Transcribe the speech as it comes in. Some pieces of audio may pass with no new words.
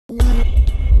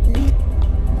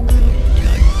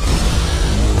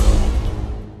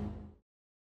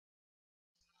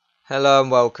Hello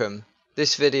and welcome.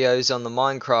 This video is on the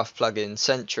Minecraft plugin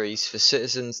Sentries for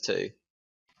Citizens 2.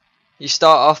 You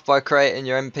start off by creating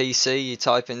your NPC. You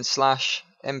type in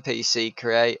 /NPC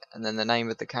create and then the name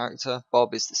of the character.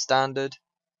 Bob is the standard.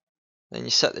 Then you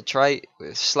set the trait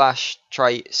with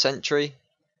 /trait sentry.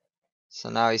 So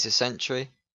now he's a sentry.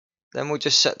 Then we'll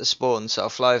just set the spawn, so I'll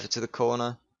fly over to the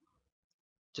corner.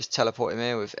 Just teleport him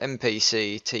here with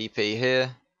NPC TP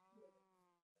here.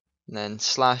 And then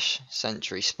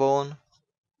 /sentry spawn.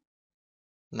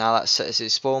 Now that's set as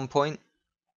his spawn point.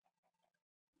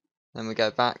 Then we go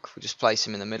back, we'll just place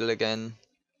him in the middle again,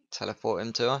 teleport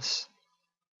him to us.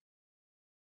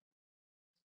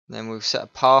 Then we'll set a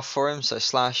path for him, so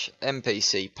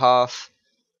 /NPC path.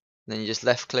 And then you just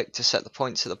left click to set the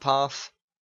points of the path.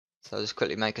 So I'll just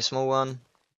quickly make a small one.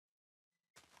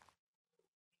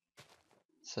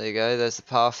 So there you go, there's the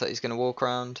path that he's going to walk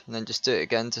around. And then just do it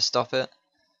again to stop it.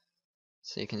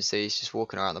 So you can see he's just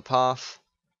walking around the path.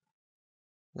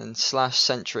 Then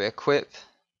 /sentry equip.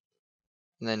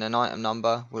 And then an item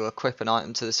number will equip an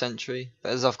item to the sentry.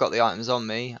 But as I've got the items on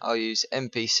me, I'll use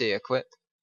NPC equip.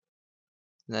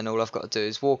 And then all I've got to do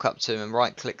is walk up to him and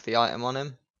right click the item on him.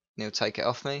 And he'll take it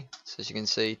off me. So as you can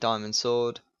see, diamond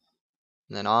sword.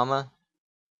 And then armor.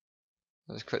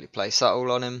 I'll just quickly place that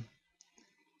all on him. And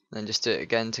then just do it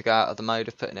again to go out of the mode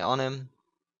of putting it on him.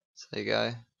 So there you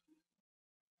go.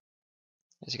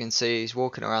 As you can see, he's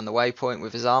walking around the waypoint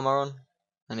with his armor on.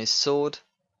 And his sword.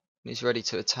 And he's ready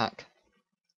to attack.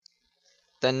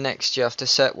 Then next you have to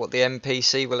set what the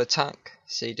NPC will attack.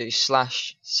 So you do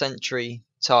 /sentry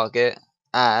target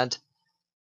add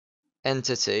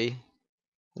entity,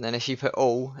 and then if you put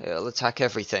all, it'll attack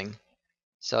everything.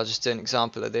 So I'll just do an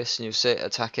example of this and you'll see it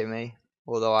attacking me,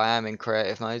 although I am in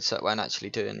creative mode so it won't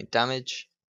actually do any damage.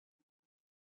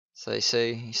 So you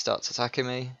see he starts attacking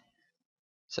me.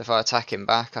 So if I attack him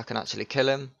back I can actually kill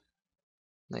him.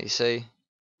 There you see,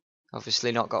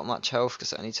 obviously not got much health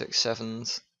because it only took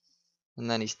 7s. And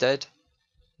then he's dead.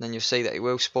 And then you'll see that he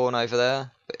will spawn over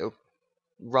there, but he'll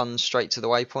run straight to the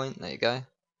waypoint. There you go.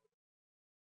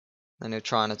 Then he'll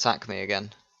try and attack me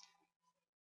again.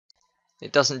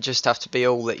 It doesn't just have to be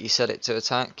all that you set it to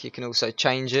attack, you can also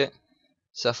change it.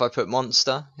 So if I put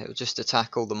monster, it will just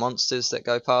attack all the monsters that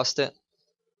go past it.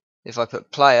 If I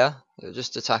put player, it will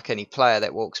just attack any player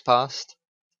that walks past.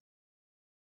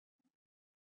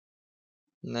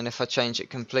 And then if I change it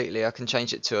completely, I can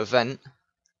change it to event.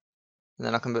 And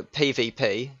then I can put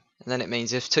PvP, and then it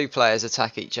means if two players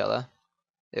attack each other,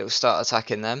 it will start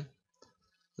attacking them.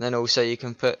 And then also you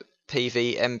can put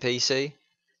PvNPC,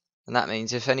 and that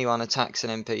means if anyone attacks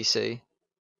an NPC,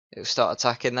 it will start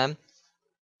attacking them.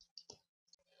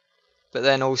 But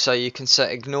then also you can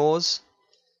set ignores,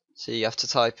 so you have to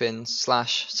type in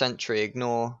 /sentry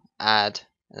ignore add,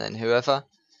 and then whoever.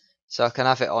 So I can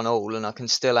have it on all, and I can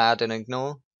still add and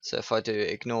ignore. So if I do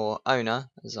ignore owner,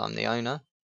 as I'm the owner,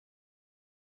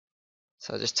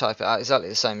 so I just type it out exactly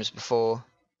the same as before,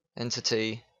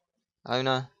 entity,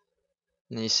 owner,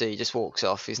 and then you see he just walks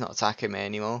off, he's not attacking me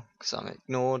anymore because I'm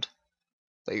ignored,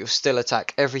 but you'll still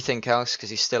attack everything else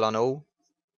because he's still on all.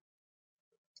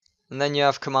 And then you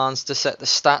have commands to set the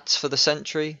stats for the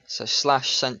sentry, so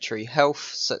 /sentry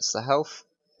health sets the health,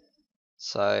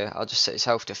 so I'll just set his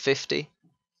health to 50.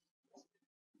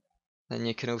 Then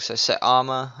you can also set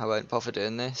armor, I won't bother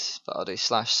doing this, but I'll do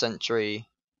 /sentry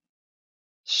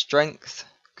strength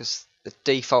because the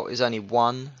default is only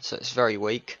 1, so it's very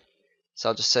weak. So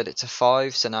I'll just set it to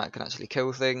 5, so now it can actually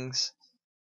kill things.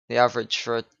 The average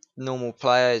for a normal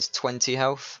player is 20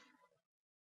 health.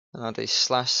 And I'll do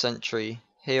 /sentry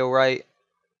heal rate.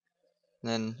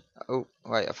 And then, oh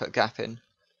wait, I put a gap in.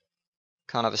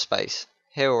 Can't have a space.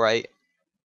 Heal rate.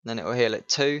 And then it will heal at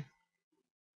 2.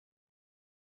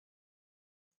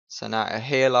 So now it'll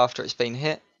heal after it's been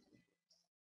hit.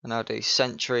 And I'll do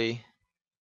sentry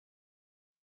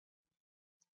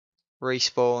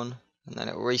respawn, and then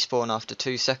it will respawn after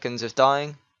 2 seconds of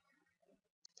dying.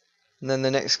 And then the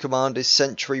next command is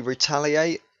Sentry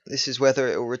Retaliate. This is whether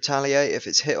it will retaliate if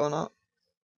it's hit or not.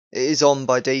 It is on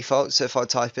by default, so if I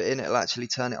type it in it will actually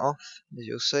turn it off, as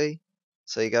you'll see.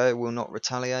 So there you go, it will not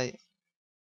retaliate.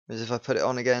 Whereas if I put it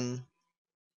on again,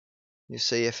 you'll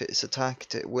see if it's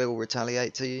attacked it will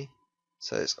retaliate to you.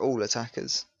 So it's all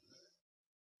attackers.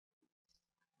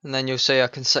 And then you'll see I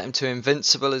can set him to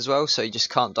invincible as well, so he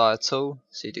just can't die at all.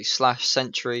 So you do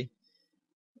 /sentry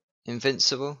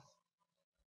invincible.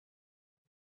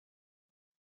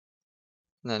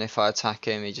 And then if I attack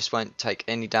him, he just won't take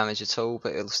any damage at all,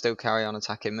 but he'll still carry on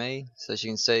attacking me. So as you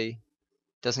can see, he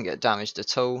doesn't get damaged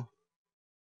at all.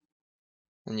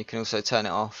 And you can also turn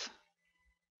it off.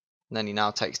 And then he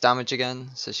now takes damage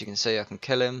again, so as you can see I can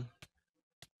kill him.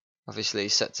 Obviously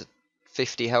he's set to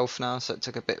 50 health now, so it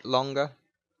took a bit longer.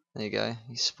 There you go,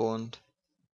 he spawned.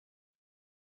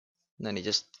 And then he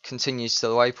just continues to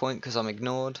the waypoint because I'm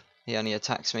ignored. He only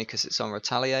attacks me because it's on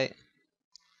Retaliate.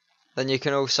 Then you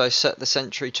can also set the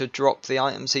sentry to drop the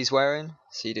items he's wearing.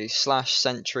 So you do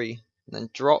 /sentry and then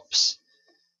drops.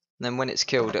 And then when it's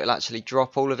killed, it'll actually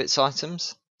drop all of its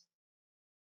items.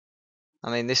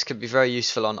 I mean, this could be very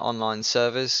useful on online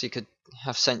servers. You could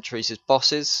have sentries as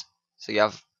bosses. So you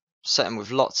have set them with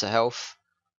lots of health.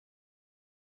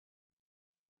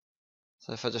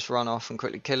 So if I just run off and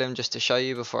quickly kill him just to show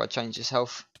you before I change his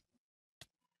health.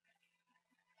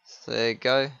 So there you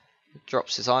go. It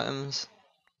drops his items.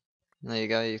 And there you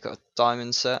go, you've got a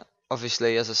diamond set.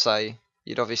 Obviously, as I say,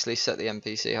 you'd obviously set the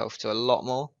NPC health to a lot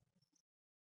more.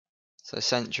 So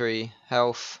sentry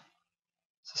health,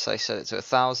 so say set it to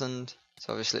 1,000.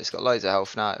 So obviously it's got loads of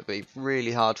health now. It'd be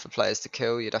really hard for players to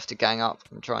kill. You'd have to gang up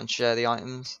and try and share the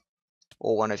items,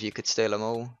 or one of you could steal them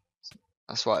all.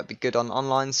 That's why it'd be good on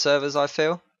online servers, I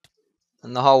feel.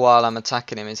 And the whole while I'm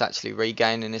attacking him is actually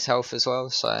regaining his health as well.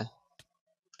 So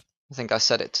I think I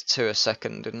set it to 2 a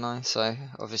second, didn't I? So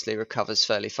obviously recovers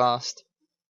fairly fast.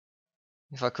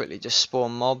 If I quickly just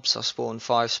spawn mobs, I'll spawn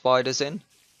 5 spiders in.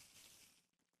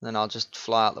 Then I'll just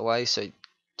fly out the way so he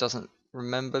doesn't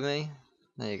remember me.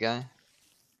 There you go.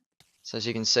 So as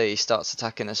you can see, he starts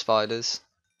attacking the spiders.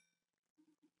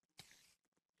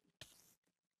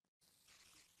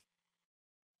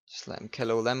 Just let him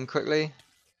kill all them quickly.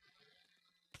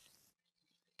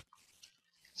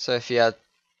 So if you had,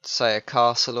 say, a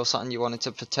castle or something you wanted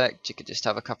to protect, you could just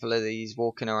have a couple of these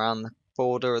walking around the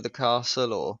border of the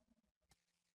castle, or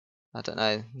I don't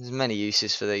know, there's many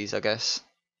uses for these, I guess,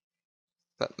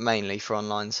 but mainly for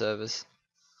online servers.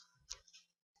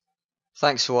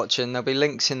 Thanks for watching. There'll be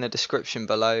links in the description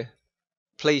below.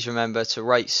 Please remember to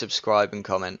rate, subscribe and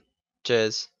comment.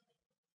 Cheers.